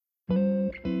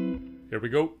Here we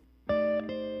go.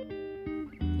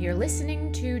 You're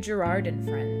listening to Girard and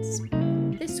Friends.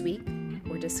 This week,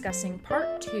 we're discussing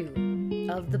part 2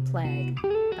 of The Plague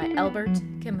by Albert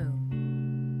Camus.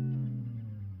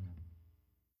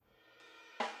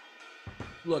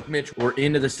 Look, Mitch, we're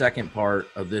into the second part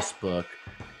of this book.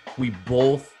 We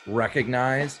both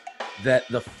recognize that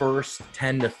the first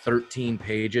 10 to 13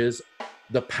 pages,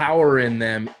 the power in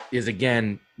them is,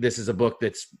 again, this is a book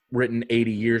that's written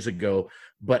 80 years ago,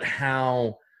 but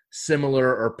how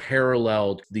similar or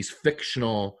paralleled these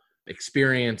fictional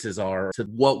experiences are to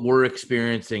what we're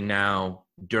experiencing now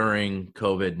during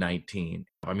COVID-19.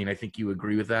 I mean, I think you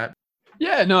agree with that.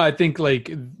 Yeah, no, I think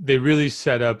like they really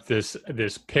set up this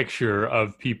picture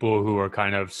of people who are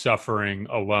kind of suffering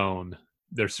alone.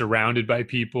 They're surrounded by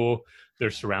people, they're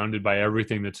surrounded by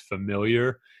everything that's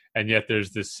familiar, and yet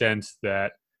there's this sense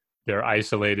that they're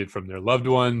isolated from their loved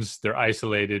ones, they're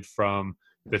isolated from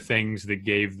the things that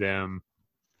gave them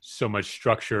so much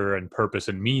structure and purpose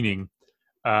and meaning.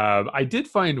 I did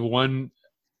find one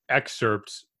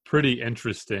excerpt pretty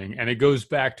interesting, and it goes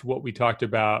back to what we talked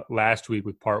about last week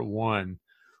with part 1,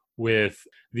 with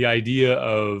the idea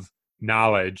of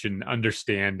knowledge and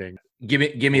understanding. Give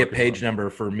me a page number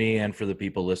for me and for the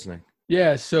people listening.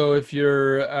 Yeah, so if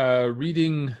you're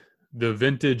reading the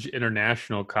Vintage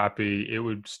International copy, it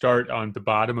would start on the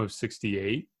bottom of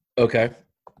 68. Okay.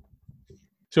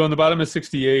 So on the bottom of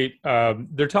 68,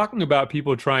 they're talking about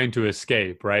people trying to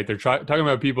escape, right? They're talking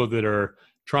about people that are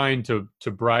trying to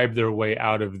bribe their way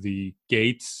out of the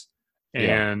gates,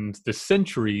 and the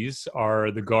sentries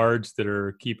are the guards that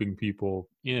are keeping people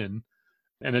in.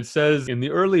 And it says, in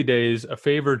the early days, a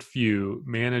favored few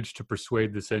managed to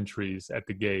persuade the sentries at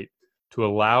the gate to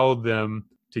allow them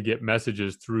to get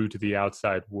messages through to the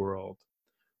outside world.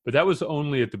 But that was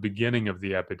only at the beginning of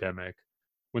the epidemic,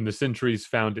 when the sentries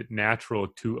found it natural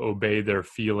to obey their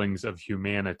feelings of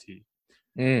humanity.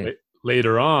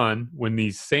 Later on, when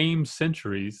these same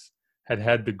sentries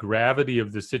had the gravity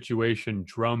of the situation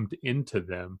drummed into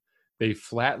them, they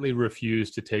flatly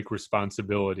refused to take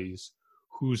responsibilities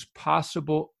whose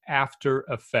possible after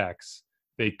effects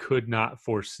they could not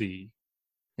foresee.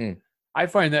 I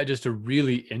find that just a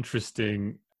really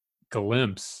interesting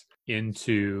glimpse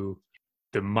into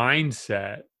the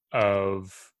mindset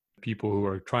of people who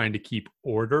are trying to keep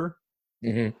order.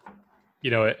 You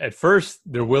know, at first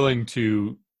they're willing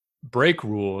to break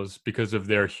rules because of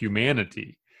their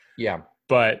humanity. Yeah.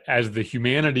 But as the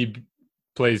humanity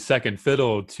plays second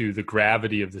fiddle to the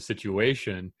gravity of the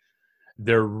situation,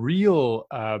 their real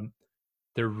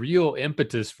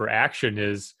impetus for action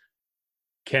is,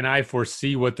 can I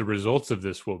foresee what the results of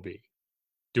this will be?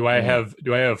 Do I have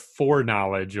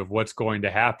foreknowledge of what's going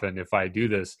to happen if I do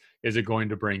this? Is it going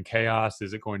to bring chaos?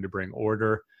 Is it going to bring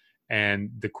order? And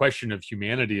the question of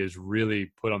humanity is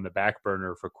really put on the back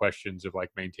burner for questions of like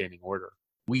maintaining order.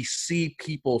 We see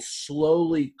people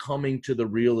slowly coming to the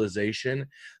realization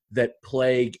that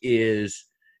plague is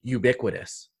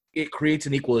ubiquitous. It creates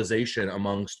an equalization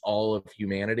amongst all of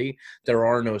humanity. There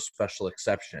are no special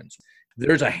exceptions.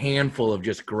 There's a handful of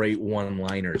just great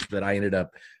one-liners that I ended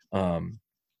up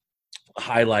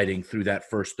highlighting through that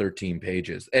first 13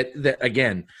 pages. That,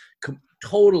 again,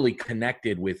 totally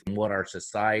connected with what our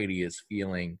society is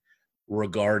feeling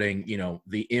regarding, you know,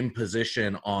 the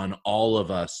imposition on all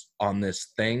of us on this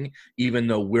thing, even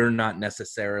though we're not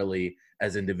necessarily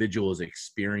as individuals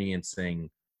experiencing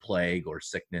plague or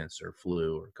sickness or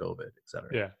flu or COVID, et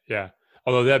cetera. Yeah.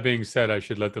 Although that being said, I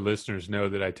should let the listeners know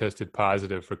that I tested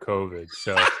positive for COVID.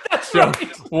 So,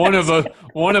 Right. one of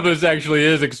us actually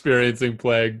is experiencing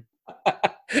plague.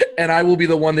 And I will be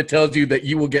the one that tells you that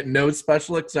you will get no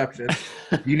special exception.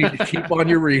 You need to keep on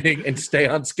your reading and stay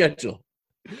on schedule.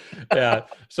 Yeah.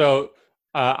 So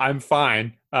I'm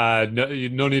fine. No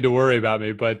need to worry about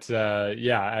me. But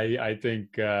I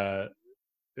think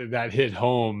that hit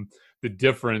home the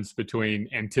difference between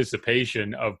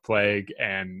anticipation of plague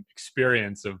and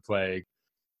experience of plague.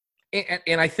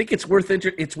 And I think it's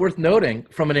worth noting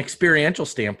from an experiential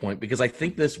standpoint, because I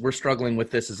think we're struggling with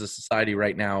this as a society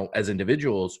right now, as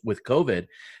individuals with COVID,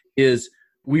 is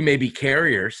we may be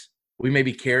carriers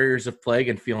of plague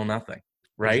and feel nothing,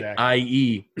 right? Exactly.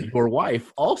 I.e., your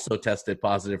wife also tested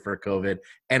positive for COVID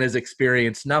and has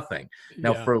experienced nothing.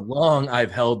 Now, for long,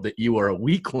 I've held that you are a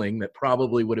weakling that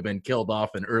probably would have been killed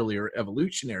off in earlier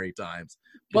evolutionary times,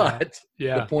 but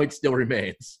the point still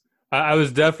remains. I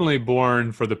was definitely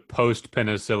born for the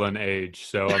post-penicillin age,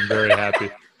 so I'm very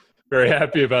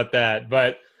happy about that.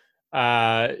 But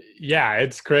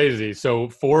it's crazy. So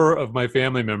 4 of my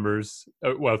family members,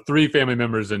 3 family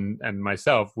members and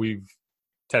myself, we've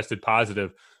tested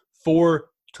positive. 4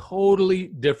 totally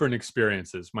different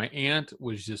experiences. My aunt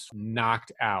was just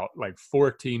knocked out, like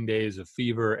 14 days of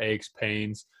fever, aches,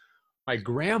 pains. My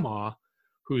grandma,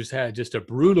 who's had just a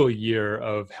brutal year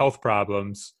of health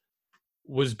problems,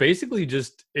 was basically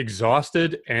just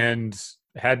exhausted and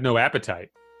had no appetite.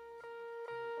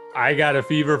 I got a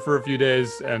fever for a few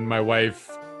days, and my wife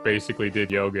basically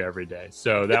did yoga every day.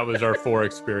 So that was our 4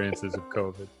 experiences of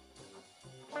COVID.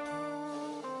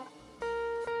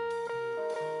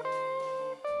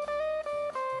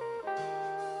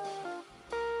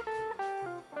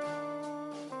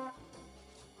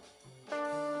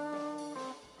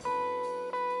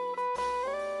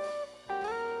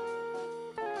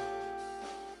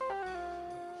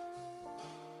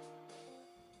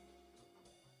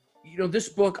 This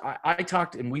book, I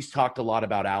talked, and we talked a lot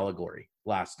about allegory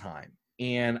last time.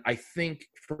 And I think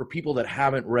for people that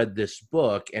haven't read this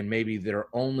book and maybe their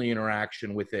only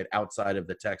interaction with it outside of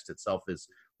the text itself is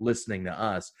listening to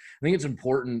us, I think it's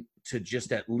important to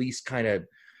just at least kind of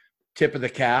tip of the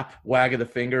cap, wag of the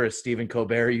finger, as Stephen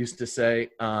Colbert used to say,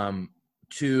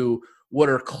 to what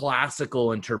are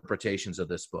classical interpretations of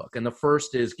this book. And the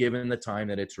first is, given the time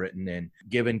that it's written in,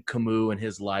 given Camus and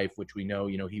his life, which we know,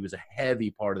 he was a heavy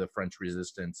part of the French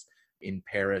resistance in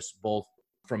Paris, both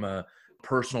from a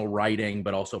personal writing,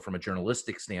 but also from a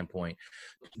journalistic standpoint.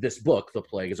 This book, The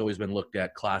Plague, has always been looked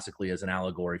at classically as an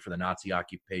allegory for the Nazi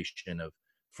occupation of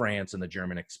France and the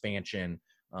German expansion,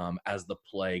 as the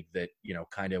plague that,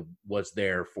 kind of was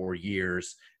there for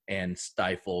years and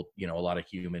stifled, a lot of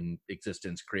human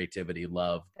existence, creativity,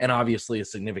 love, and obviously a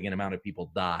significant amount of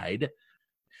people died.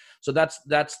 So that's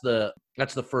the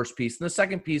first piece. And the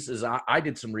second piece is I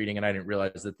did some reading, and I didn't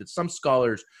realize that some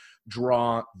scholars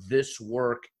draw this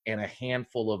work and a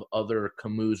handful of other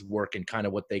Camus' work in kind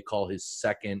of what they call his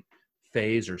second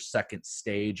phase or second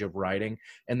stage of writing.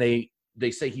 And they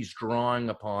say he's drawing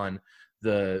upon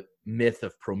the myth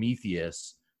of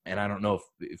Prometheus. And I don't know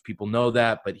if people know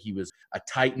that, but he was a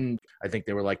Titan. I think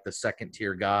they were like the second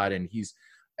tier god, and he's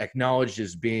acknowledged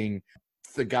as being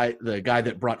the guy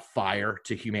that brought fire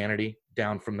to humanity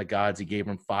down from the gods. He gave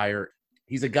them fire.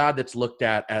 He's a god that's looked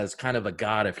at as kind of a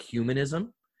god of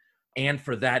humanism. And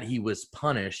for that, he was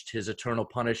punished. His eternal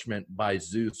punishment by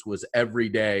Zeus was every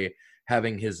day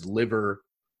having his liver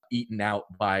eaten out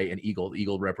by an eagle. The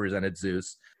eagle represented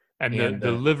Zeus. And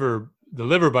the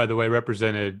liver, by the way,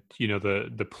 represented,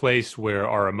 the place where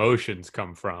our emotions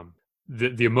come from.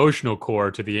 The emotional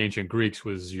core to the ancient Greeks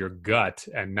was your gut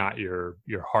and not your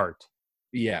heart.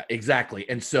 Yeah, exactly.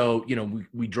 And so,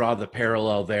 we draw the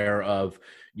parallel there of,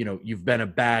 you've been a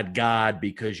bad god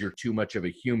because you're too much of a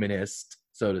humanist,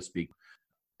 so to speak.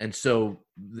 And so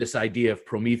this idea of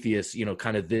Prometheus,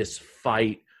 kind of this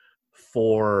fight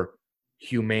for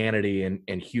humanity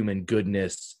and human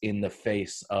goodness in the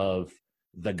face of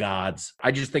the gods.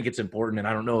 I just think it's important, and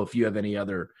I don't know if you have any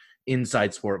other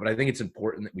insights for it, but I think it's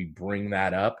important that we bring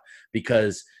that up,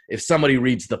 because if somebody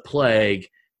reads The Plague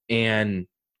and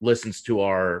listens to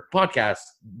our podcast,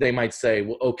 they might say,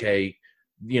 well, okay,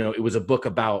 it was a book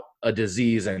about a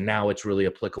disease and now it's really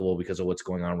applicable because of what's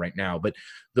going on right now. But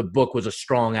the book was a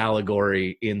strong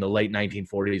allegory in the late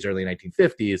 1940s, early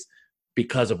 1950s,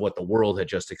 because of what the world had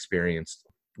just experienced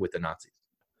with the Nazis.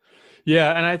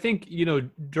 Yeah, and I think,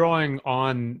 drawing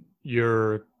on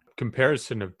your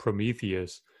comparison of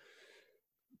Prometheus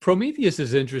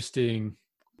is interesting.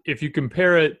 If you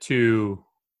compare it to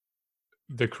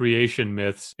the creation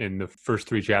myths in the first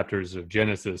 3 chapters of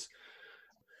Genesis,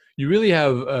 you really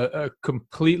have a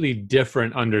completely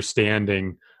different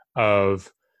understanding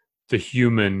of the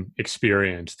human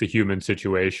experience, the human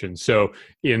situation. So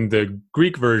in the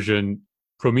Greek version,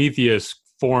 Prometheus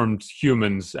formed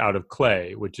humans out of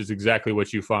clay, which is exactly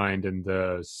what you find in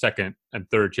the 2nd and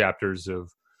 3rd chapters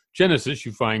of Genesis.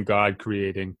 You find God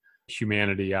creating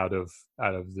humanity out of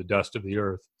the dust of the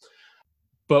earth.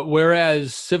 But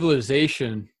whereas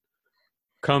civilization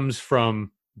comes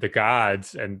from the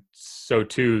gods, and so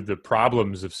too the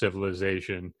problems of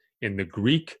civilization in the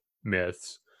Greek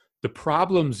myths, the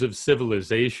problems of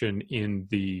civilization in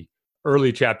the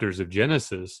early chapters of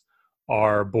Genesis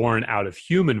are born out of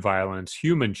human violence,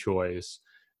 human choice.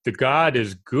 The God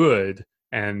is good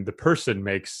and the person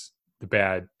makes the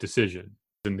bad decision.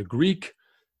 In the Greek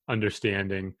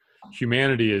understanding,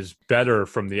 humanity is better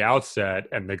from the outset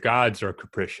and the gods are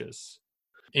capricious.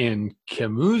 In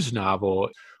Camus' novel,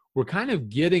 we're kind of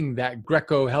getting that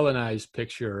Greco-Hellenized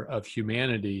picture of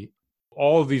humanity.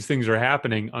 All of these things are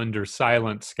happening under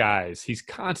silent skies. He's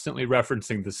constantly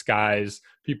referencing the skies.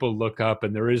 People look up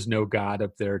and there is no God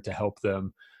up there to help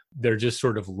them. they're just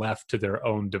sort of left to their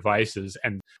own devices.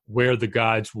 And where the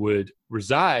gods would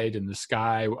reside in the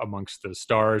sky amongst the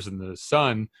stars and the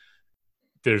sun,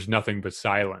 there's nothing but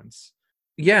silence.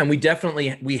 Yeah, and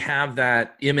we have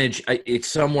that image. It's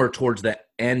somewhere towards the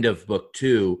end of book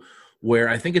 2, where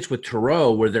I think it's with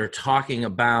Thoreau, where they're talking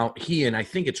about, he and I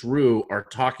think it's Rue are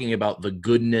talking about the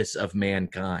goodness of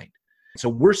mankind. So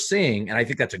we're seeing, and I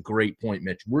think that's a great point,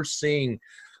 Mitch, we're seeing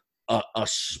a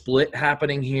split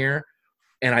happening here.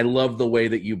 And I love the way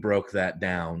that you broke that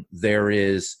down. There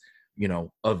is,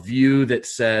 a view that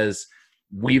says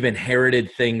we've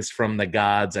inherited things from the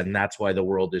gods and that's why the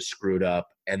world is screwed up.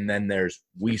 And then there's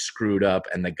we screwed up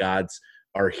and the gods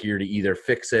are here to either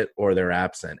fix it or they're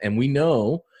absent. And we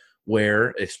know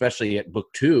where, especially at book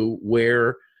 2,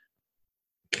 where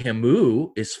Camus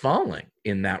is falling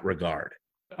in that regard.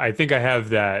 I think I have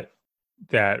that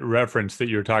reference that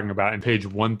you're talking about in page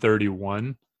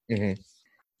 131. Mm-hmm.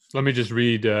 Let me just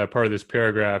read part of this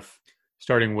paragraph,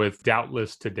 starting with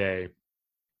doubtless today.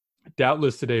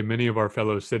 Doubtless today, many of our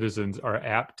fellow citizens are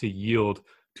apt to yield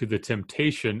to the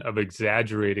temptation of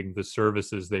exaggerating the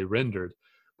services they rendered,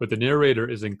 but the narrator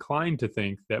is inclined to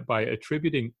think that by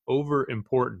attributing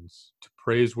over-importance to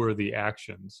praiseworthy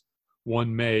actions,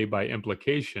 one may, by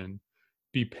implication,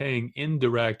 be paying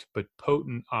indirect but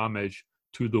potent homage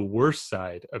to the worst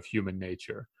side of human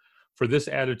nature. For this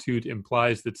attitude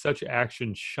implies that such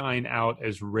actions shine out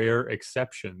as rare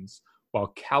exceptions,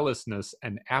 while callousness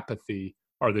and apathy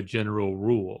are the general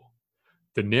rule.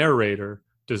 The narrator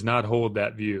does not hold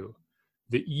that view.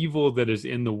 The evil that is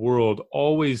in the world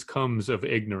always comes of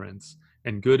ignorance,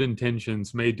 and good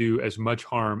intentions may do as much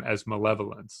harm as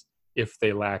malevolence, if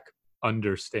they lack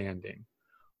understanding.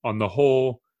 On the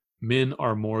whole, men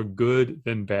are more good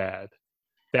than bad.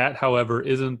 That, however,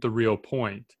 isn't the real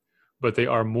point, but they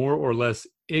are more or less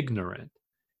ignorant,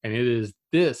 and it is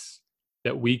this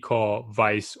that we call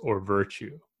vice or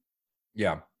virtue.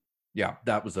 Yeah,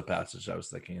 that was the passage I was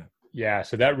thinking of. Yeah,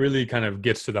 so that really kind of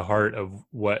gets to the heart of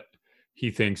what he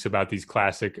thinks about these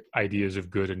classic ideas of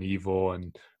good and evil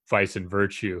and vice and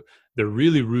virtue. They're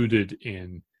really rooted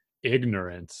in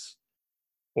ignorance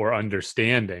or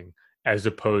understanding, as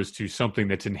opposed to something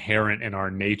that's inherent in our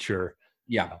nature.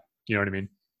 Yeah. You know what I mean?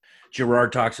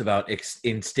 Girard talks about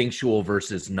instinctual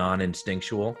versus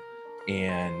non-instinctual.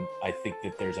 And I think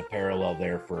that there's a parallel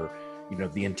there for,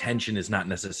 the intention is not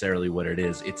necessarily what it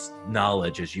is. It's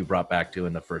knowledge, as you brought back to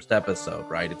in the first episode,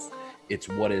 right? It's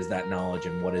what is that knowledge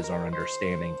and what is our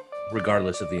understanding,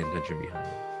 regardless of the intention behind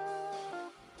it.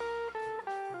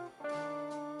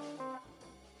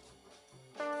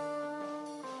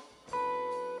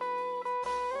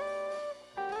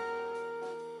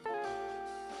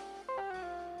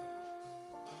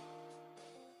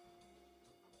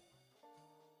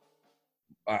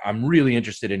 I'm really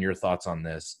interested in your thoughts on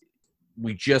this.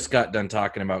 We just got done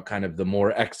talking about kind of the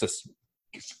more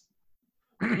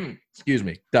excuse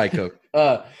me, Diet Coke.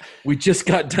 We just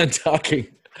got done talking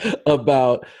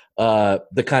about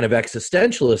the kind of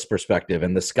existentialist perspective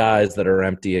and the skies that are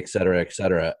empty, et cetera, et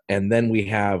cetera. And then we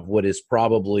have what is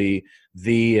probably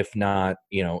if not,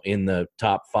 in the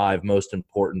top 5 most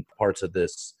important parts of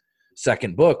this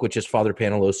second book, which is Father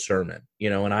Panelo's sermon.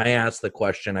 And I ask the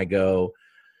question, I go,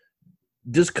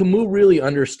 does Camus really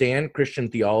understand Christian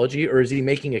theology, or is he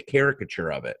making a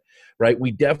caricature of it? Right?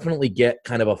 We definitely get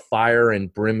kind of a fire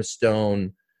and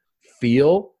brimstone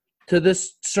feel to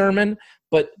this sermon,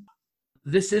 but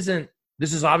this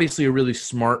is obviously a really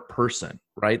smart person,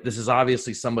 right? This is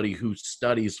obviously somebody who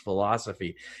studies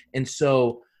philosophy. And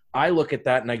so I look at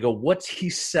that and I go, what's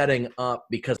he setting up?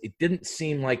 Because it didn't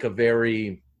seem like a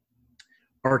very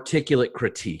articulate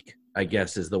critique, I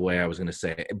guess is the way I was going to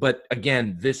say it. But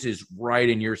again, this is right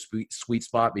in your sweet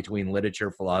spot between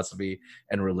literature, philosophy,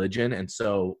 and religion. And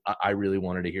so I really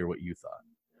wanted to hear what you thought.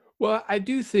 Well, I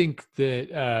do think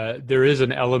that there is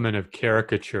an element of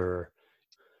caricature.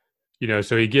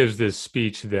 So he gives this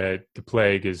speech that the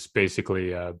plague is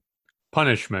basically a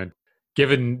punishment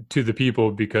given to the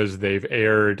people because they've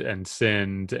erred and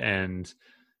sinned, and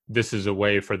this is a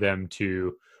way for them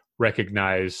to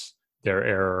recognize their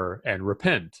error and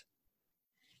repent.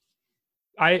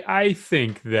 I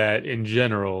think that in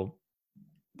general,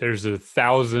 there's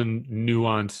 1,000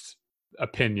 nuanced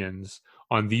opinions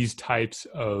on these types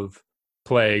of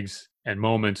plagues and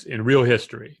moments in real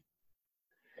history.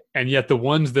 And yet the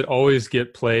ones that always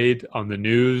get played on the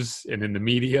news and in the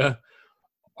media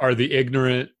are the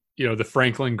ignorant, the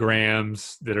Franklin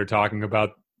Grahams that are talking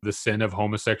about the sin of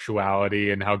homosexuality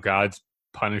and how God's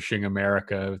punishing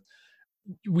America.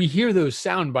 We hear those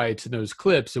sound bites and those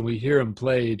clips, and we hear them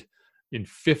played in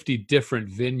 50 different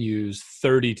venues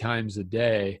 30 times a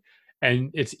day.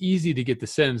 And it's easy to get the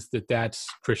sense that that's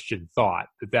Christian thought,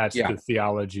 that that's Yeah. the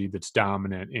theology that's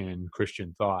dominant in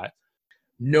Christian thought.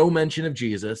 No mention of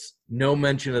Jesus, no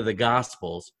mention of the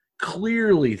Gospels,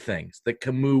 clearly things that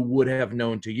Camus would have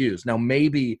known to use. Now,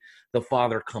 maybe the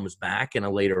Father comes back in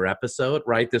a later episode,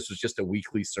 right? This was just a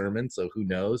weekly sermon, so who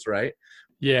knows, right?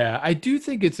 Yeah, I do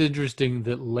think it's interesting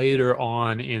that later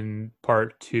on in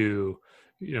part 2,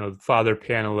 Father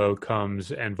Panelo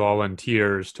comes and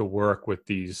volunteers to work with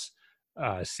these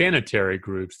sanitary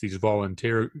groups, these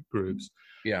volunteer groups.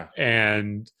 Yeah.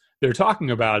 And they're talking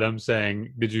about him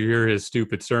saying, did you hear his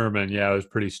stupid sermon? Yeah, it was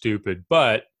pretty stupid.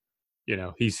 But,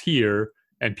 he's here,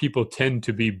 and people tend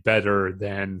to be better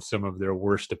than some of their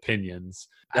worst opinions.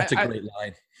 That's a great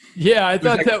line. Yeah, I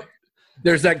thought that...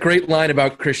 There's that great line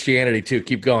about Christianity, too.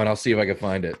 Keep going. I'll see if I can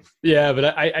find it. Yeah,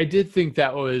 but I did think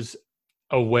that was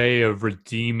a way of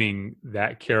redeeming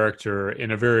that character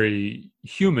in a very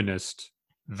humanist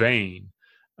vein.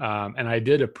 And I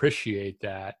did appreciate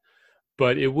that.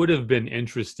 But it would have been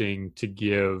interesting to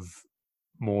give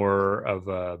more of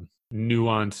a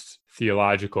nuanced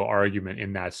theological argument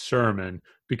in that sermon,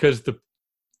 because the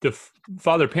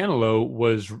Father Panelo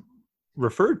was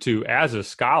referred to as a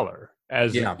scholar,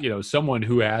 as someone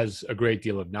who has a great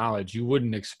deal of knowledge. You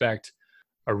wouldn't expect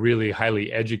a really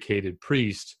highly educated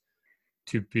priest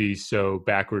to be so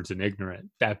backwards and ignorant.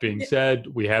 That being said,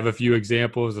 we have a few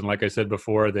examples, and like I said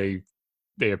before, they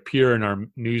appear in our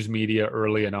news media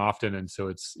early and often, and so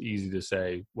it's easy to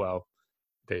say, well,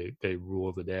 they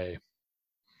rule the day.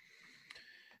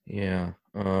 Yeah.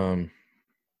 Where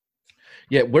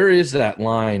is that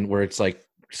line where it's like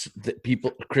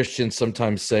Christians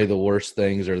sometimes say the worst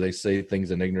things, or they say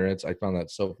things in ignorance? I found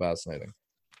that so fascinating.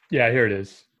 Yeah, here it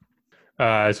is.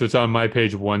 So it's on my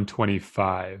page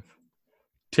 125.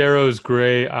 Taro's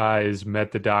gray eyes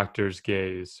met the doctor's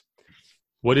gaze.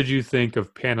 What did you think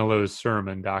of Panelo's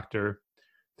sermon, doctor?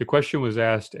 The question was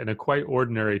asked in a quite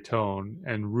ordinary tone,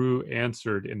 and Rue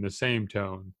answered in the same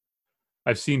tone.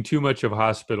 I've seen too much of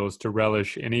hospitals to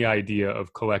relish any idea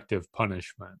of collective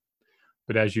punishment.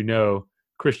 But as you know,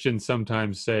 Christians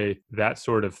sometimes say that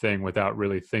sort of thing without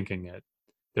really thinking it.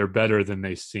 They're better than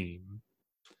they seem.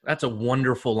 That's a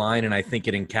wonderful line, and I think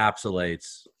it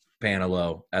encapsulates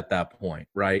Panelo at that point,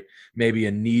 right? Maybe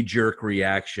a knee-jerk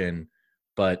reaction,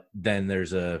 but then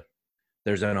there's an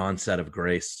onset of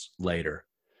grace later.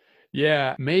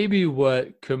 Yeah, maybe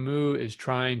what Camus is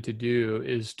trying to do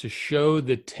is to show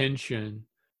the tension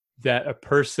that a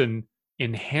person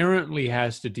inherently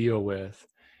has to deal with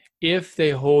if they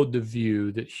hold the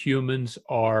view that humans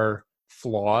are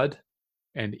flawed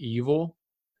and evil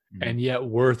and yet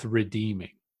worth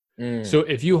redeeming. So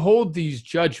if you hold these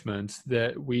judgments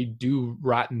that we do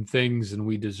rotten things and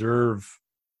we deserve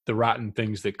the rotten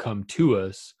things that come to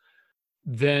us,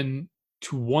 then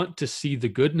to want to see the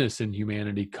goodness in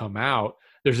humanity come out,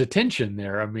 there's a tension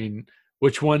there. I mean,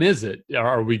 which one is it?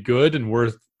 Are we good and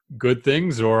worth good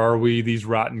things, or are we these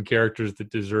rotten characters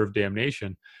that deserve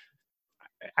damnation?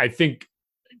 I think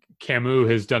Camus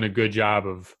has done a good job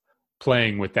of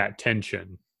playing with that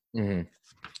tension. Mm-hmm.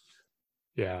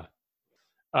 Yeah.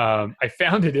 I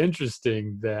found it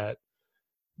interesting that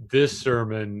this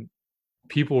sermon,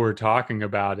 people were talking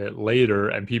about it later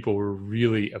and people were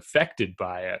really affected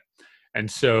by it. And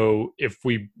so if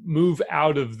we move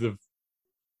out of the,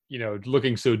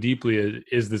 looking so deeply at,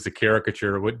 is this a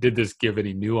caricature? What did this give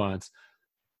any nuance?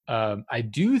 I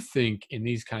do think in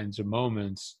these kinds of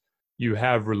moments, you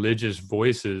have religious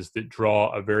voices that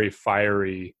draw a very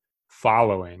fiery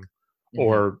following,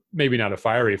 or maybe not a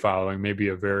fiery following, maybe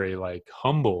a very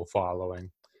humble following.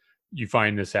 You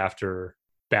find this after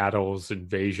battles,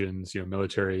 invasions,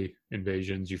 military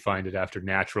invasions. You find it after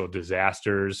natural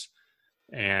disasters.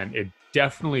 And it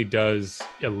definitely does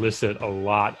elicit a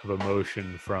lot of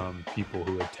emotion from people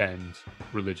who attend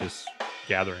religious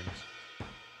gatherings.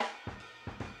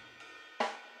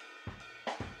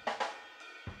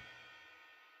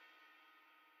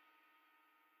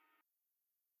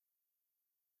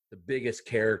 The biggest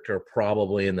character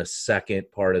probably in the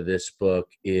second part of this book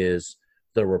is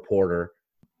the reporter.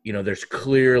 There's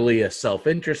clearly a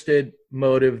self-interested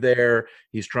motive there.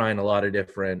 He's trying a lot of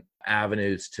different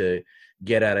avenues to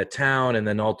get out of town, and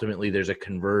then ultimately there's a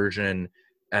conversion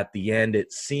at the end,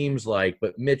 it seems like.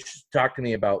 But Mitch, talk to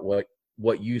me about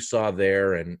what you saw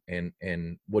there, and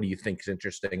what do you think is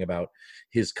interesting about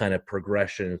his kind of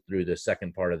progression through the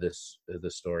second part of this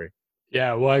story?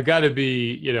 Yeah, well, I got to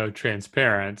be,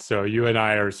 transparent. So you and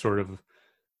I are sort of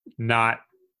not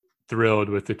thrilled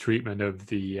with the treatment of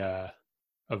the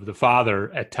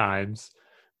father at times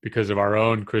because of our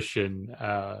own Christian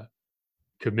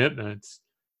commitments.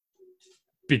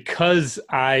 because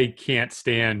I can't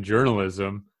stand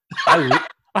journalism,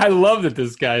 I love that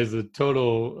this guy is a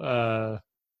total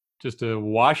just a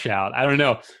washout. I don't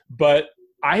know, but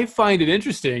I find it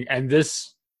interesting, and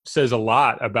this says a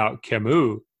lot about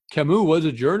Camus. Camus was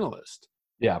a journalist.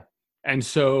 Yeah. And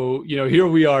so, here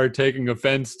we are taking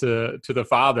offense to the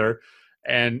father,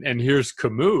 and here's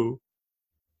Camus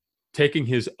taking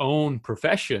his own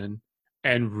profession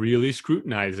and really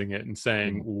scrutinizing it and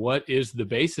saying, what is the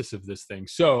basis of this thing?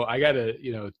 So I got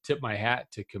to, tip my hat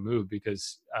to Camus,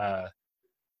 because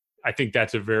I think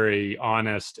that's a very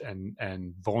honest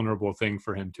and vulnerable thing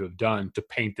for him to have done, to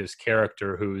paint this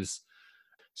character who's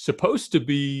supposed to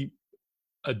be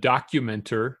a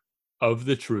documenter of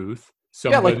the truth.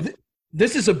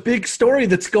 This is a big story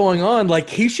that's going on. Like,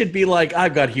 he should be like,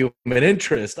 I've got human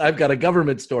interest, I've got a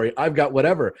government story, I've got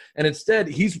whatever. And instead,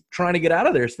 he's trying to get out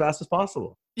of there as fast as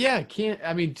possible. Yeah,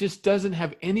 just doesn't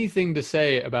have anything to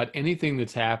say about anything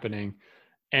that's happening.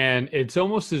 And it's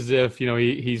almost as if,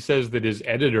 he says that his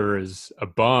editor is a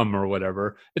bum or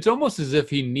whatever. It's almost as if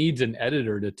he needs an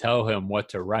editor to tell him what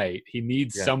to write. He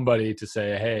needs somebody to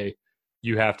say, hey,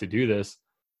 you have to do this.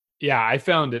 Yeah, I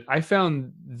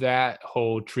found that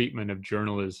whole treatment of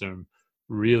journalism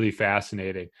really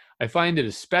fascinating. I find it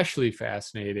especially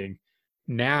fascinating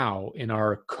now in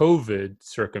our COVID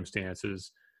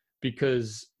circumstances,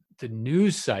 because the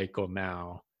news cycle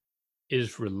now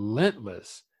is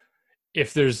relentless.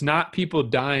 If there's not people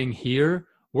dying here,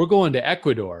 we're going to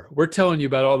Ecuador. We're telling you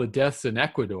about all the deaths in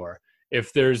Ecuador.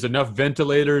 If there's enough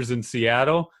ventilators in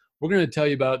Seattle, we're going to tell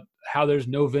you about how there's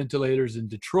no ventilators in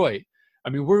Detroit. I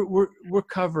mean, we're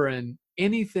covering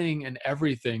anything and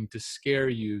everything to scare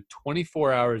you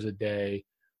 24 hours a day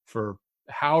for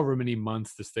however many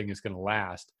months this thing is going to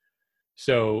last.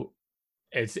 So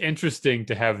it's interesting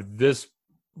to have this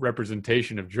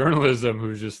representation of journalism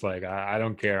who's just like, I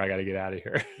don't care, I got to get out of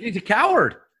here. He's a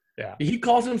coward. Yeah. He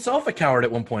calls himself a coward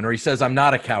at one point, or he says, I'm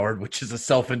not a coward, which is a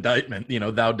self-indictment.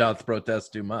 Thou doth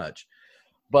protest too much.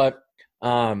 But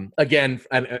again,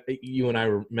 you and I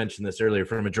mentioned this earlier,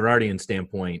 from a Girardian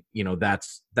standpoint,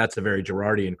 that's a very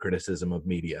Girardian criticism of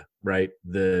media, right?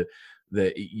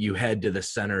 You head to the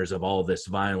centers of all this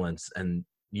violence, and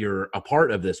you're a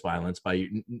part of this violence by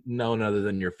none other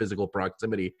than your physical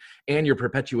proximity and your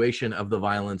perpetuation of the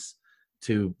violence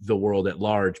to the world at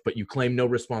large, but you claim no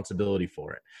responsibility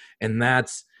for it. And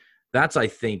that's I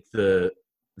think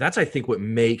what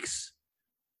makes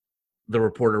the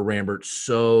reporter Rambert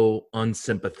so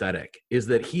unsympathetic, is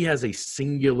that he has a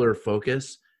singular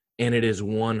focus, and it is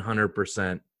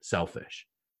 100% selfish.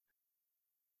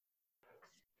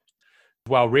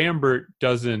 While Rambert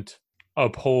doesn't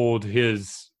uphold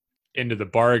his end of the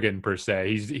bargain per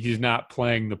se, he's not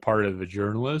playing the part of the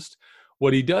journalist.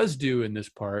 What he does do in this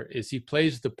part is he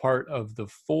plays the part of the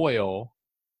foil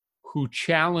who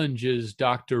challenges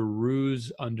Dr.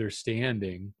 Roux's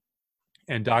understanding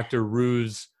and Dr.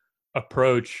 Roux's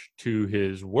approach to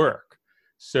his work.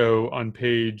 So on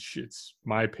it's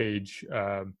my page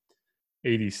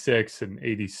 86 and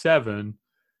 87,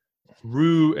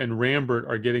 Roux and Rambert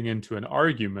are getting into an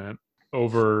argument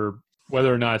over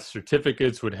whether or not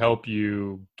certificates would help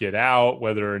you get out,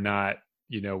 whether or not,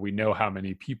 we know how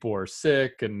many people are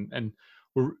sick, and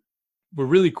we're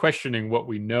really questioning what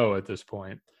we know at this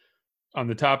point. On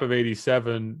the top of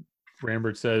 87,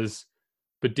 Rambert says,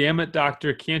 "But damn it,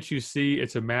 doctor, can't you see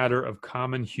it's a matter of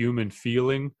common human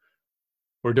feeling?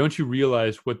 Or don't you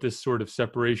realize what this sort of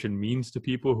separation means to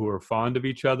people who are fond of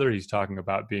each other?" He's talking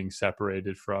about being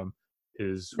separated from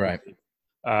his... Right.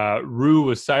 Roux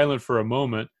was silent for a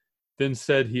moment, then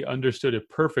said he understood it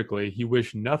perfectly. He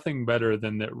wished nothing better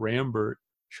than that Rambert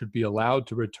should be allowed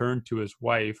to return to his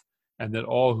wife, and that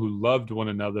all who loved one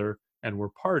another and were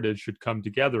parted should come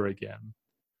together again.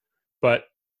 But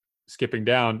skipping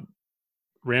down,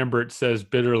 Rambert says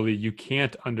bitterly, "You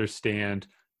can't understand.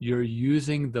 You're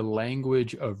using the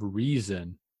language of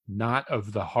reason, not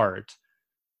of the heart.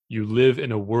 You live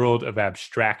in a world of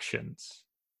abstractions."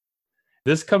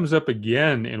 This comes up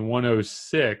again in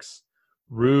 106.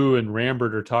 Roux and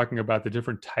Rambert are talking about the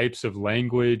different types of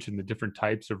language and the different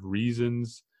types of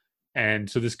reasons. And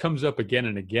so this comes up again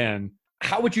and again.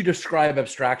 How would you describe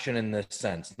abstraction in this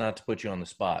sense? Not to put you on the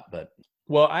spot, but...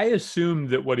 Well, I assumed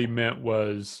that what he meant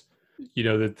was,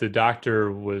 that the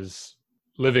doctor was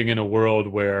living in a world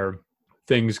where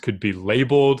things could be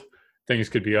labeled, things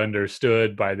could be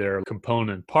understood by their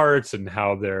component parts and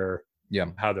how they're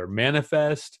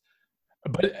manifest.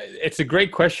 But it's a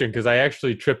great question, because I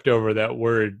actually tripped over that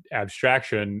word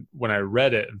abstraction when I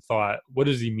read it and thought, what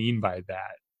does he mean by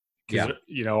that? Because,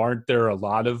 aren't there a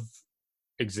lot of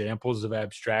examples of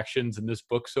abstractions in this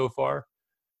book so far?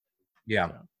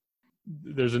 Yeah.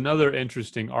 There's another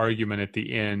interesting argument at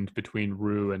the end between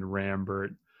Rue and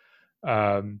Rambert.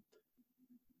 And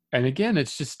again,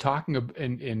 it's just talking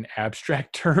in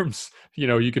abstract terms.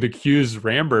 You could accuse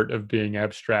Rambert of being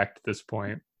abstract at this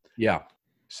point. Yeah.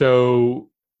 So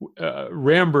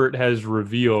Rambert has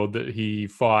revealed that he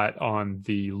fought on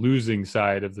the losing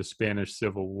side of the Spanish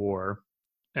Civil War.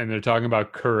 And they're talking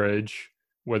about courage,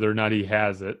 whether or not he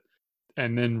has it.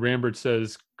 And then Rambert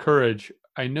says, "Courage,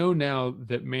 I know now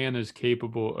that man is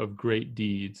capable of great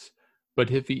deeds,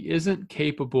 but if he isn't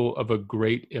capable of a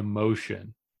great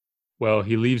emotion, well,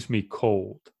 he leaves me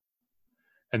cold."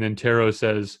 And then Tarot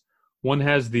says, "One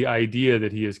has the idea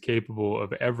that he is capable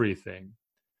of everything."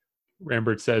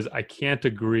 Rambert says, "I can't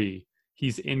agree.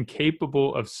 He's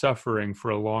incapable of suffering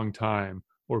for a long time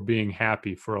or being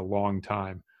happy for a long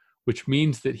time, which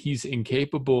means that he's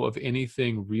incapable of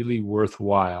anything really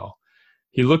worthwhile."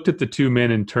 He looked at the two men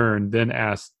in turn, then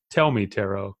asked, "Tell me,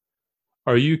 Tarot,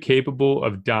 are you capable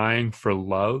of dying for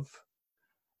love?"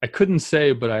 "I couldn't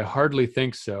say, but I hardly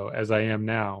think so, as I am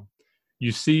now."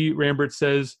 "You see," Rambert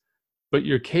says, "but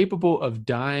you're capable of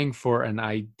dying for an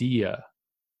idea.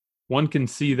 One can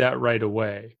see that right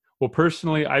away." "Well,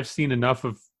 personally, I've seen enough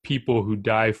of people who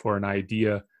die for an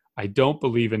idea. I don't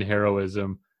believe in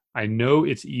heroism. I know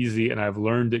it's easy, and I've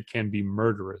learned it can be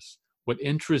murderous. What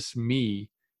interests me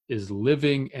is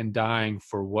living and dying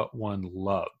for what one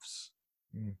loves."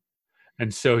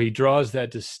 And so he draws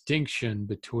that distinction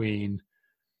between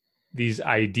these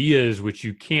ideas which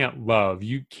you can't love.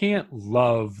 You can't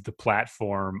love the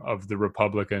platform of the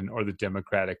Republican or the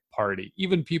Democratic Party.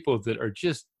 Even people that are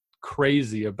just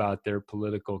crazy about their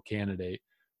political candidate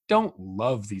don't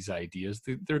love these ideas.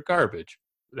 They're garbage.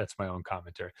 That's my own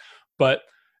commentary. But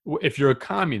if you're a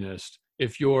communist,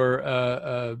 if you're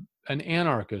an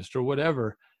anarchist or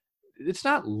whatever, it's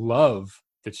not love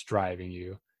that's driving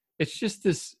you. It's just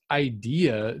this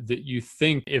idea that you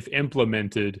think, if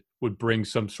implemented, would bring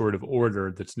some sort of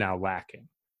order that's now lacking.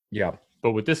 Yeah.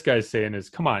 But what this guy's saying is,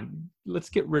 come on, let's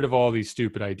get rid of all these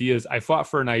stupid ideas. I fought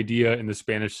for an idea in the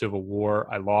Spanish Civil War.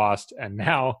 I lost. And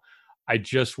now I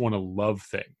just want to love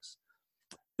things.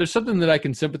 There's something that I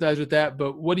can sympathize with that.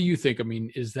 But what do you think? I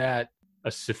mean, is that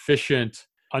a sufficient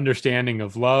understanding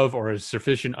of love or a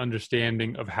sufficient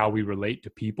understanding of how we relate to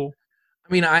people?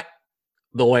 I mean,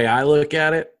 the way I look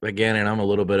at it, again, and I'm a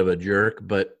little bit of a jerk,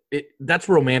 but that's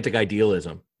romantic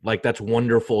idealism. Like, that's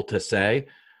wonderful to say,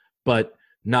 but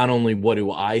not only what do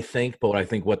I think, but I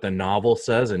think what the novel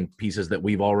says and pieces that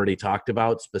we've already talked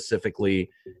about,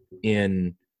 specifically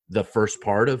in the first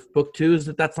part of book 2, is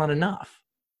that that's not enough,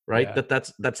 right? Yeah.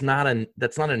 That's not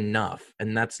enough,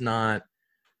 and that's not.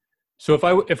 So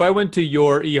if I went to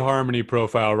your eHarmony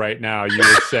profile right now, you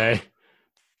would say,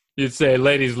 you'd say,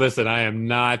 "Ladies, listen, I am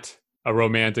not a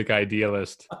romantic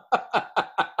idealist.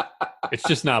 It's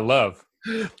just not love."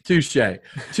 Touche.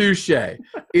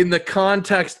 In the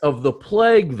context of the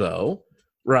plague, though,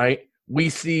 right, we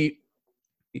see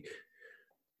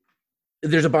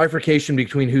there's a bifurcation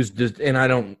between and I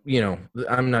don't,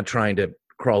 I'm not trying to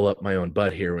crawl up my own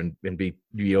butt here and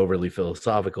be overly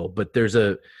philosophical, but there's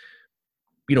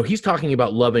he's talking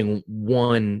about loving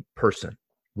one person,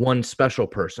 one special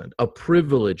person, a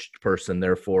privileged person,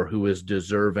 therefore, who is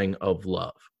deserving of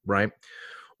love, right?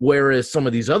 Whereas some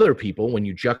of these other people, when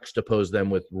you juxtapose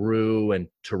them with Rue and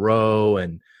Tarot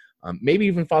and maybe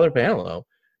even Father Panelo,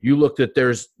 you look at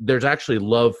there's actually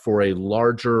love for a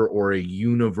larger or a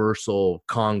universal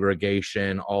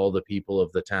congregation, all the people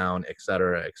of the town, et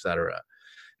cetera, et cetera.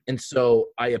 And so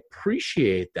I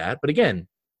appreciate that. But again,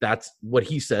 that's what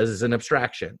he says is an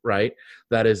abstraction, right?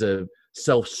 That is a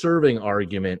self-serving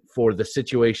argument for the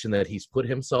situation that he's put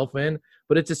himself in,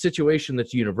 but it's a situation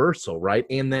that's universal, right?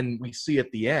 And then we see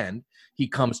at the end, he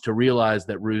comes to realize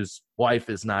that Rue's wife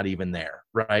is not even there,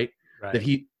 right? That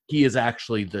he is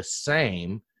actually the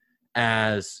same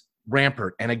as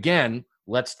Rambert. And again,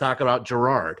 let's talk about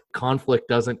Girard. Conflict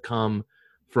doesn't come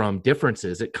from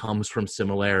differences, it comes from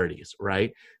similarities,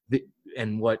 right?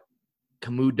 And what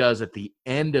Camus does at the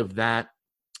end of that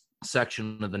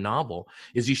section of the novel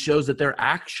is he shows that they're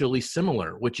actually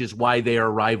similar, which is why they are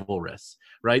rivalrous,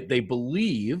 right? They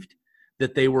believed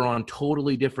that they were on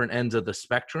totally different ends of the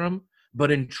spectrum, but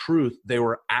in truth, they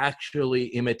were actually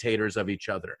imitators of each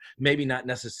other. Maybe not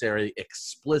necessarily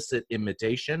explicit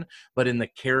imitation, but in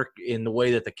the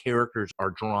way that the characters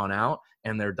are drawn out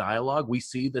and their dialogue, we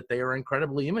see that they are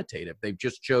incredibly imitative. They've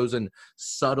just chosen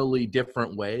subtly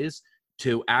different ways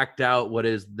to act out what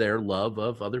is their love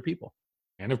of other people.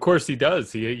 And of course he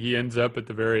does. He ends up at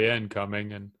the very end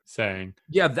coming and saying,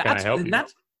 "Yeah,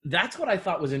 that's what I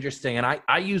thought was interesting." And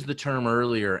I used the term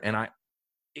earlier, and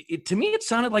to me, it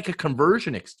sounded like a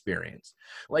conversion experience,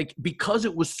 like because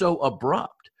it was so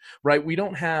abrupt, right? We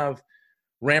don't have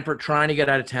Rampart trying to get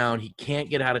out of town. He can't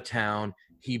get out of town.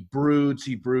 He broods,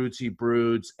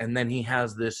 and then he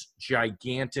has this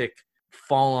gigantic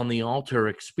fall on the altar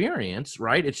experience,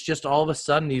 right? It's just all of a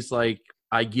sudden he's like,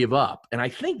 I give up. And I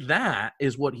think that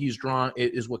is what he's drawn,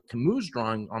 is what Camus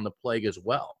drawing on the plague as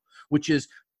well, which is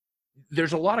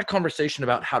there's a lot of conversation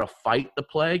about how to fight the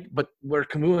plague, but where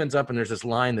Camus ends up, and there's this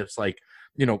line that's like,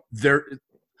 the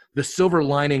silver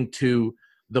lining to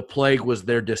the plague was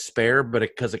their despair, but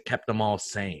because it kept them all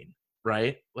sane,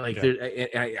 right? Like,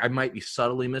 yeah. I might be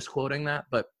subtly misquoting that,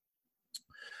 but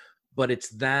it's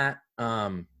that,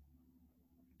 again,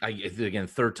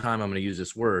 third time I'm going to use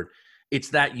this word.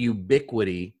 It's that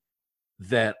ubiquity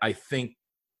that I think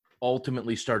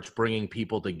ultimately starts bringing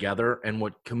people together. And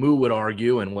what Camus would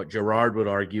argue and what Girard would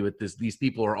argue at these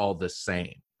people are all the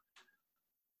same.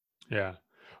 Yeah.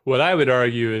 What I would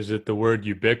argue is that the word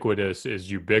ubiquitous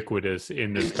is ubiquitous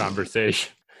in this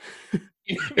conversation.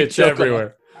 It's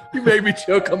everywhere. You made me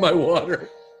choke on my water.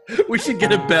 We should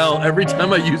get a bell every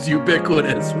time I use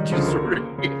ubiquitous, which is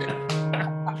really...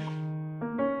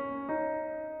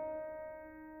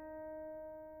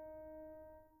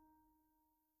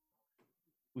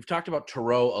 We've talked about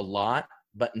Thoreau a lot,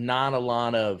 but not a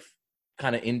lot of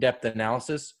kind of in-depth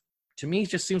analysis. To me, he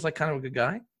just seems like kind of a good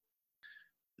guy.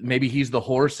 Maybe he's the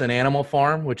horse in Animal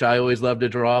Farm, which I always love to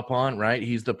draw upon, right?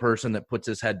 He's the person that puts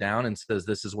his head down and says,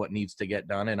 this is what needs to get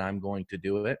done, and I'm going to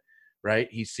do it, right?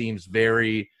 He seems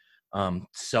very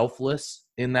selfless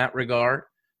in that regard.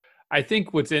 I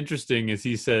think what's interesting is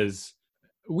he says,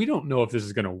 we don't know if this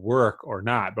is going to work or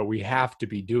not, but we have to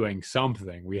be doing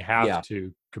something. We have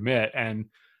to commit. And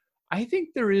I think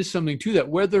there is something to that,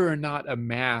 whether or not a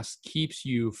mask keeps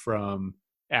you from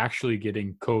actually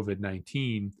getting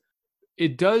COVID-19.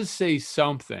 It does say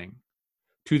something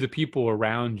to the people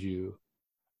around you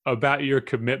about your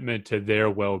commitment to their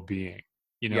well-being.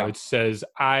 It says,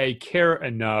 I care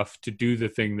enough to do the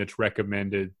thing that's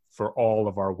recommended for all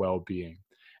of our well-being.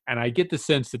 And I get the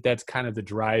sense that that's kind of the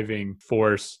driving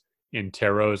force in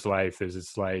Thoreau's life. Is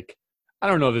it's like, I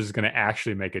don't know if this is going to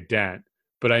actually make a dent,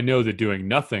 but I know that doing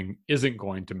nothing isn't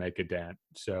going to make a dent.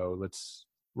 So let's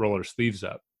roll our sleeves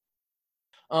up.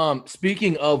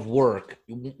 Speaking of work,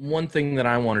 one thing that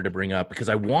I wanted to bring up, because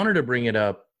I wanted to bring it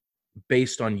up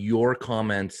based on your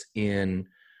comments in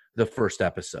the first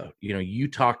episode. You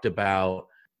talked about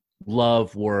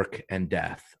love, work, and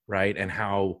death, right? And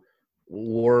how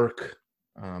work,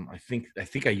 I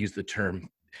think I used the term,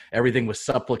 everything was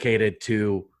supplicated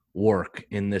to work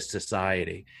in this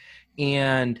society.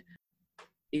 And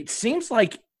it seems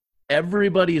like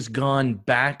everybody's gone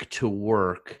back to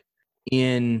work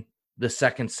in the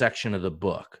second section of the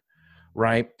book,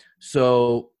 right?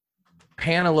 So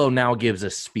Panelo now gives a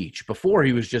speech. Before,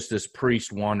 he was just this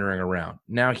priest wandering around.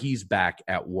 Now he's back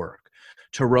at work.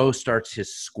 Thoreau starts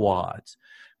his squads.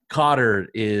 Cotter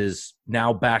is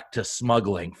now back to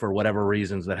smuggling for whatever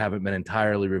reasons that haven't been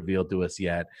entirely revealed to us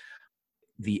yet.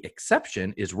 The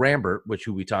exception is Rambert,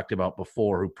 who we talked about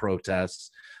before, who protests,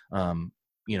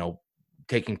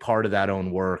 taking part of that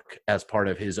own work as part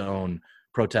of his own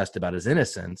protest about his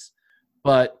innocence.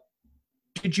 But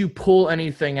did you pull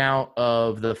anything out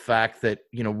of the fact that,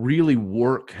 really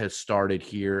work has started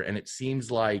here? And it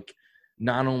seems like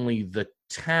not only the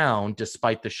town,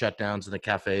 despite the shutdowns and the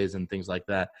cafes and things like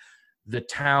that, the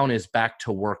town is back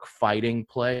to work fighting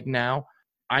plague now.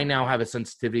 I now have a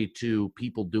sensitivity to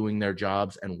people doing their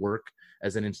jobs and work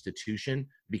as an institution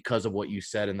because of what you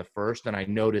said in the first. And I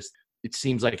noticed it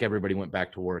seems like everybody went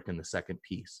back to work in the second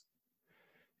piece.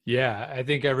 Yeah, I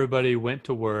think everybody went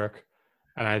to work.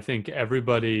 And I think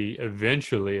everybody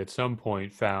eventually at some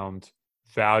point found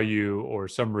value or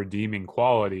some redeeming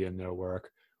quality in their work,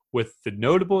 with the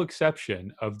notable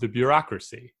exception of the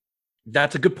bureaucracy.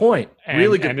 That's a good point.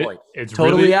 Really good point. It's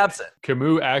totally really absent.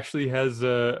 Camus actually has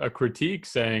a critique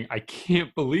saying, I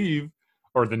can't believe,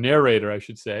 or the narrator, I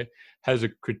should say, has a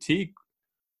critique.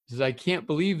 Says, I can't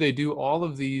believe they do all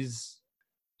of these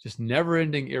just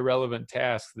never-ending irrelevant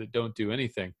tasks that don't do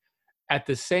anything. At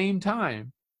the same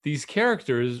time, these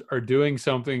characters are doing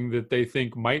something that they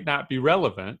think might not be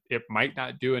relevant. It might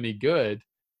not do any good.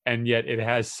 And yet it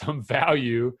has some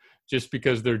value just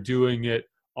because they're doing it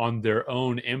on their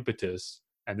own impetus.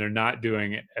 And they're not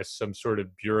doing it as some sort of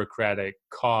bureaucratic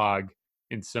cog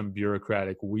in some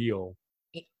bureaucratic wheel.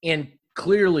 And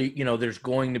clearly, there's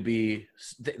going to be,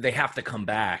 they have to come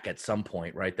back at some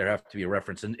point, right? There have to be a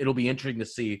reference. And it'll be interesting to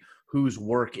see whose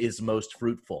work is most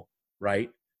fruitful, right?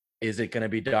 Is it going to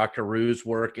be Dr. Rue's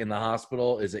work in the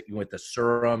hospital? Is it with the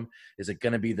serum? Is it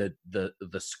going to be the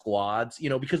squads?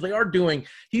 Because they are doing,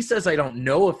 he says, I don't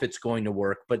know if it's going to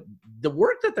work, but the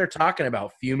work that they're talking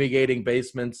about, fumigating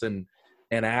basements and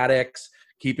attics,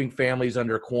 keeping families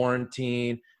under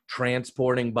quarantine,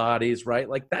 transporting bodies, right?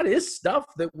 Like that is stuff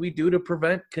that we do to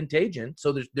prevent contagion.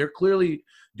 So they're clearly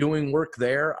doing work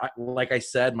there. Like I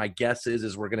said, my guess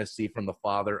is we're going to see from the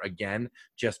father again,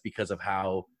 just because of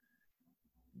how,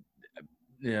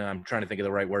 I'm trying to think of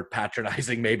the right word,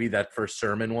 patronizing maybe that first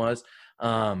sermon was.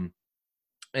 And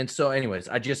so anyways,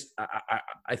 I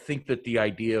think that the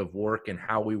idea of work and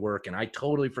how we work, and I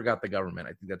totally forgot the government.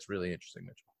 I think that's really interesting,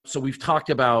 Mitchell. So we've talked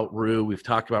about Rue, we've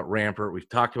talked about Rampart, we've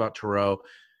talked about Thoreau.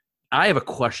 I have a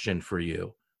question for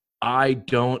you. I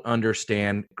don't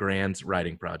understand Grand's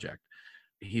writing project.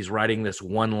 He's writing this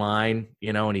one line,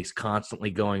 and he's constantly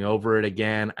going over it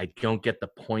again. I don't get the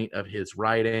point of his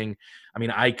writing. I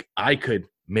mean, I could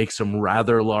make some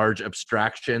rather large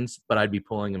abstractions, but I'd be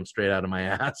pulling them straight out of my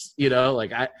ass,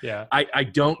 I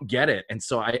don't get it. And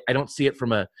so I don't see it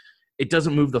it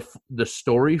doesn't move the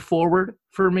story forward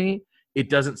for me. It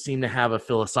doesn't seem to have a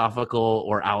philosophical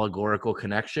or allegorical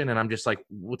connection. And I'm just like,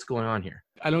 what's going on here?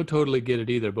 I don't totally get it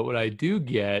either. But what I do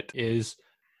get is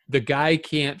the guy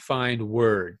can't find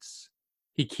words.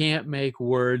 He can't make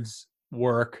words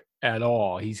work at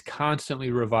all. He's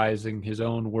constantly revising his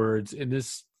own words in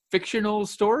this fictional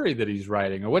story that he's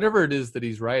writing, or whatever it is that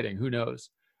he's writing, who knows?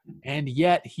 And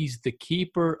yet he's the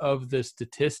keeper of the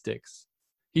statistics.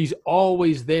 He's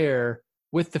always there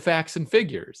with the facts and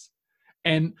figures.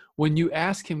 And when you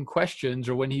ask him questions,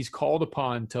 or when he's called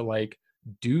upon to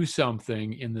do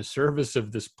something in the service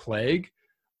of this plague,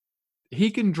 he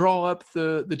can draw up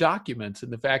the documents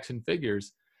and the facts and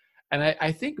figures. And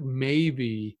I think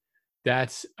maybe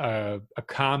that's a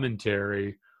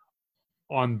commentary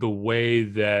on the way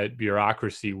that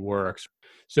bureaucracy works.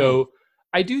 So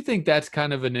I do think that's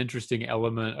kind of an interesting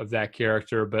element of that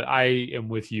character, but I am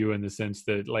with you in the sense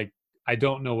that I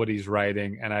don't know what he's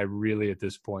writing, and I really at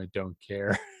this point don't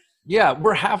care. Yeah,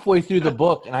 we're halfway through the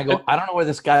book, and I go, I don't know where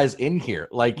this guy's in here.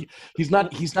 He's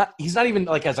not even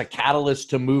as a catalyst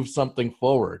to move something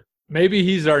forward. Maybe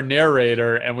he's our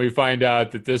narrator, and we find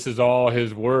out that this is all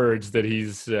his words that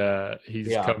he's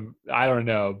come. I don't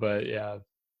know, but yeah.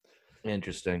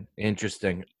 Interesting.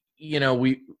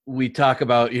 We talk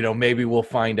about, maybe we'll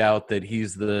find out that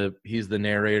he's the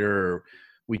narrator, or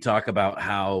we talk about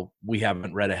how we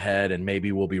haven't read ahead and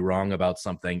maybe we'll be wrong about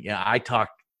something. Yeah, I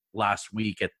talked last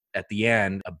week at the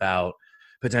end about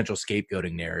potential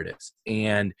scapegoating narratives.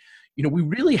 And, we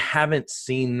really haven't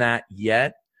seen that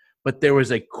yet, but there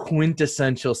was a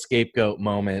quintessential scapegoat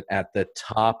moment at the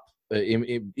top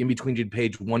in between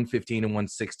page 115 and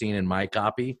 116 in my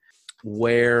copy,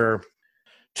 where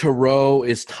Thoreau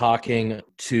is talking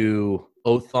to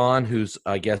Othon, who's,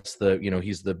 I guess,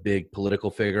 he's the big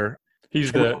political figure.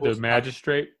 He's the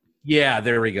magistrate. Yeah,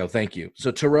 there we go. Thank you.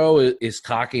 So Thoreau is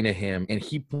talking to him, and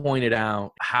he pointed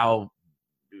out how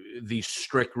these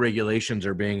strict regulations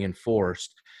are being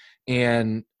enforced.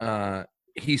 And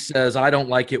he says, I don't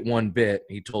like it one bit.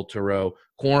 He told Thoreau,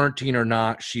 quarantine or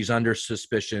not, she's under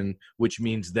suspicion, which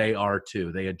means they are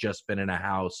too. They had just been in a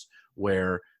house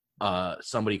where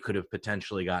somebody could have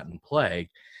potentially gotten plague.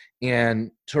 And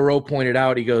Thoreau pointed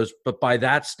out, he goes, but by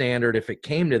that standard, if it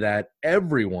came to that,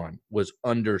 everyone was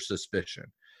under suspicion.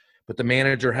 But the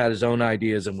manager had his own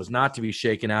ideas and was not to be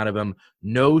shaken out of him.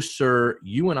 No, sir,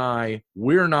 you and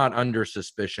we're not under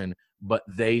suspicion, but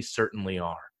they certainly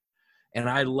are. And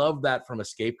I love that from a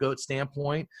scapegoat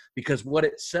standpoint, because what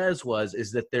it says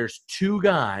is that there's two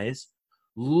guys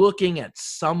looking at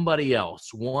somebody else,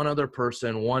 one other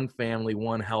person, one family,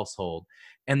 one household.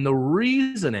 And the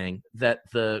reasoning that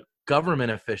the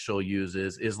government official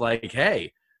uses is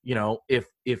hey,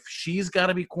 if she's got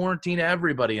to be quarantined,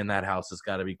 everybody in that house has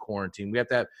got to be quarantined. We have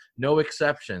to have no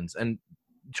exceptions. And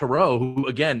Thoreau, who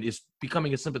again is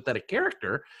becoming a sympathetic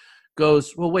character,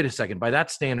 goes, well, wait a second. By that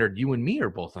standard, you and me are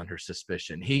both under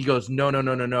suspicion. He goes,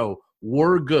 no.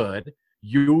 We're good.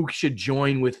 You should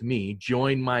join with me,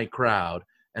 join my crowd,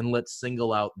 and let's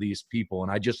single out these people.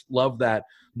 And I just love that.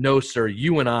 No, sir,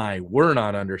 you and we're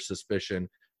not under suspicion,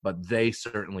 but they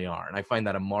certainly are. And I find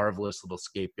that a marvelous little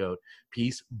scapegoat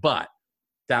piece. But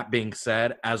that being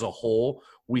said, as a whole,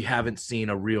 we haven't seen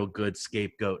a real good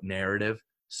scapegoat narrative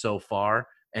so far.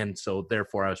 And so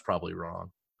therefore I was probably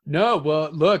wrong. No,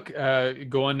 well, look,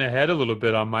 going ahead a little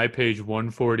bit on my page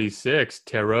 146,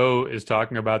 Thoreau is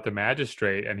talking about the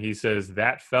magistrate, and he says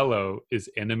that fellow is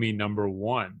enemy number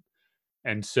one.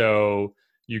 And so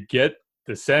you get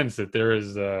the sense that there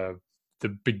is the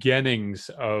beginnings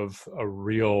of a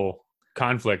real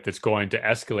conflict that's going to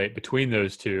escalate between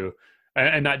those two,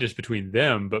 and not just between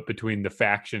them, but between the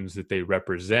factions that they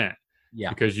represent. Yeah.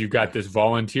 Because you've got this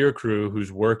volunteer crew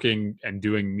who's working and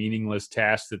doing meaningless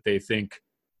tasks that they think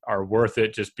are worth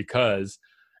it just because.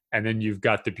 And then you've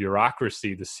got the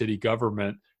bureaucracy, the city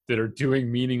government, that are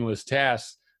doing meaningless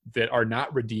tasks that are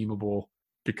not redeemable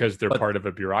because they're part of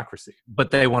a bureaucracy. But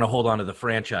they want to hold on to the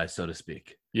franchise, so to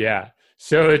speak. Yeah.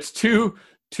 So it's two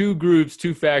groups,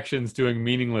 two factions doing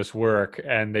meaningless work,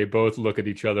 and they both look at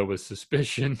each other with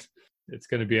suspicion. It's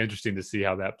going to be interesting to see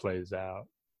how that plays out.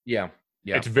 Yeah.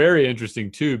 Yeah. It's very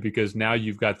interesting too, because now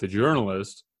you've got the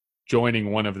journalist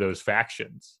joining one of those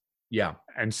factions. Yeah.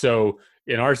 And so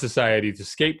in our society, the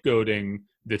scapegoating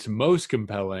that's most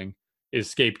compelling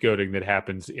is scapegoating that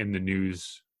happens in the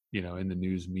news, in the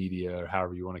news media, or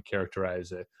however you want to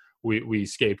characterize it. We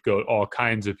scapegoat all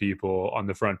kinds of people on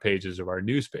the front pages of our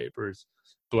newspapers,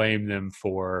 blame them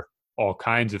for all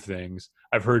kinds of things.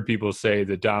 I've heard people say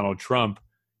that Donald Trump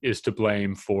is to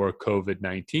blame for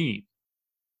COVID-19.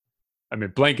 I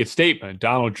mean, blanket statement,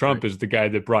 Donald Trump is the guy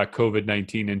that brought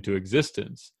COVID-19 into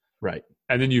existence. Right.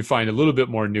 And then you find a little bit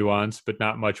more nuance, but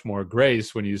not much more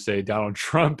grace when you say Donald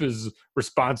Trump is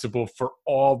responsible for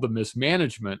all the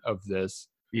mismanagement of this.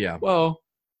 Yeah. Well,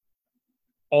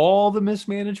 all the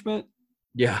mismanagement?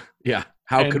 Yeah. Yeah.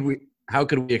 How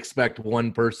could we expect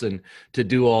one person to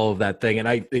do all of that thing?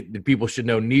 And people should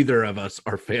know neither of us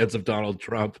are fans of Donald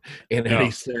Trump in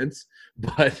any sense.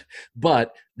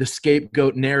 But the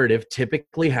scapegoat narrative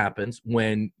typically happens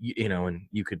when, and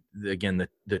you could, again,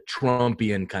 the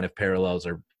Trumpian kind of parallels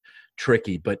are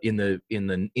tricky, but in the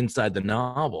inside the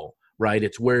novel, right?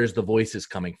 It's where's the voices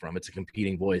coming from? It's a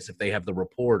competing voice. If they have the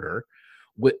reporter,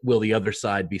 will the other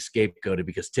side be scapegoated?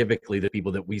 Because typically the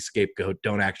people that we scapegoat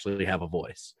don't actually have a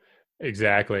voice.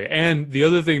 Exactly. And the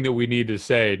other thing that we need to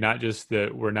say, not just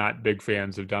that we're not big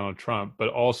fans of Donald Trump, but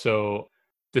also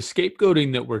the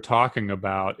scapegoating that we're talking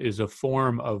about is a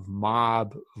form of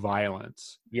mob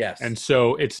violence. Yes. And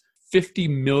so it's 50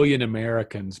 million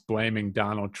Americans blaming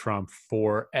Donald Trump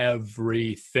for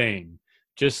everything.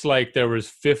 Just like there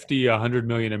was 100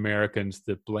 million Americans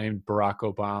that blamed Barack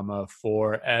Obama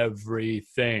for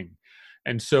everything.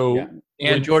 And so,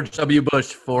 and George W.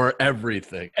 Bush for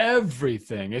everything.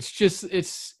 Everything. It's just,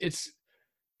 it's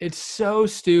so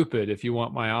stupid, if you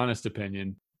want my honest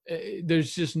opinion.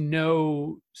 There's just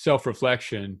no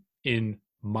self-reflection in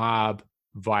mob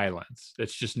violence.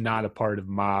 That's just not a part of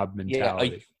mob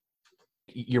mentality.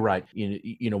 You're right.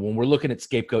 When we're looking at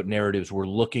scapegoat narratives, we're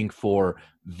looking for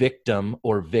victim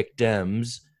or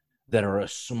victims that are a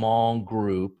small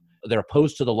group. They're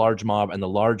opposed to the large mob, and the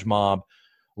large mob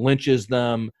lynches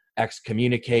them,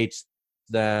 excommunicates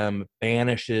them,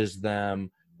 banishes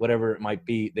them, whatever it might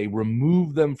be. They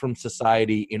remove them from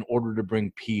society in order to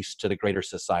bring peace to the greater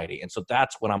society. And so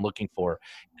that's what I'm looking for.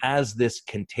 As this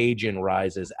contagion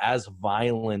rises, as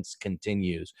violence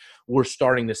continues, we're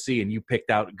starting to see, and you picked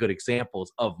out good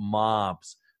examples of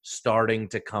mobs starting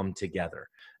to come together.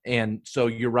 And so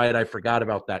you're right. I forgot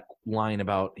about that line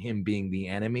about him being the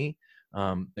enemy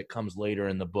that comes later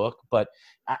in the book. But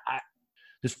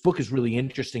this book is really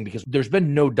interesting because there's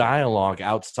been no dialogue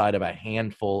outside of a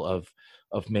handful of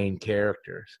main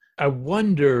characters. I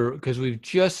wonder, because we've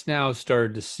just now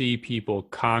started to see people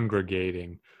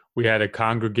congregating. We had a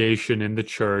congregation in the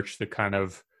church that kind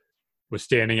of was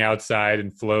standing outside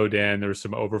and flowed in. There was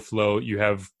some overflow. You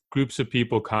have groups of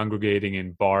people congregating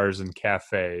in bars and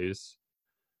cafes.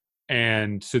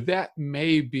 And so that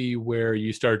may be where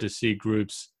you start to see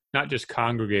groups not just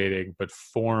congregating, but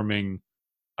forming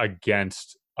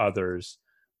against others.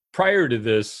 Prior to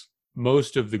this,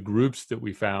 most of the groups that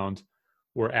we found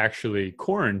were actually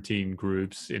quarantine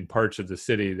groups in parts of the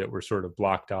city that were sort of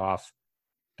blocked off.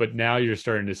 But now you're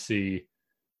starting to see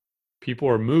people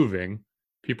are moving,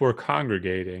 people are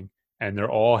congregating, and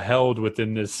they're all held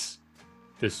within this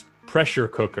pressure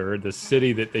cooker, the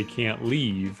city that they can't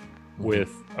leave,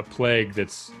 with a plague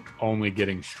that's only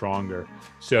getting stronger.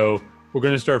 So we're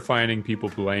going to start finding people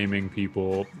blaming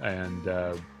people,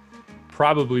 and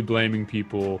probably blaming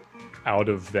people out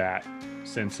of that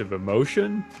sense of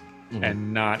emotion,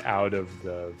 and not out of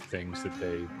the things that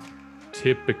they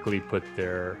typically put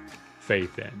their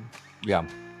faith in. Yeah.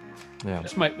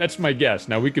 That's my guess.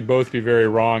 Now we could both be very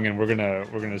wrong, and we're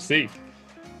gonna see.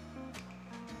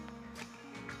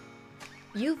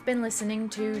 You've been listening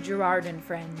to Girard and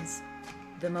Friends,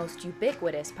 the most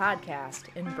ubiquitous podcast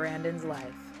in Brandon's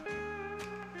life.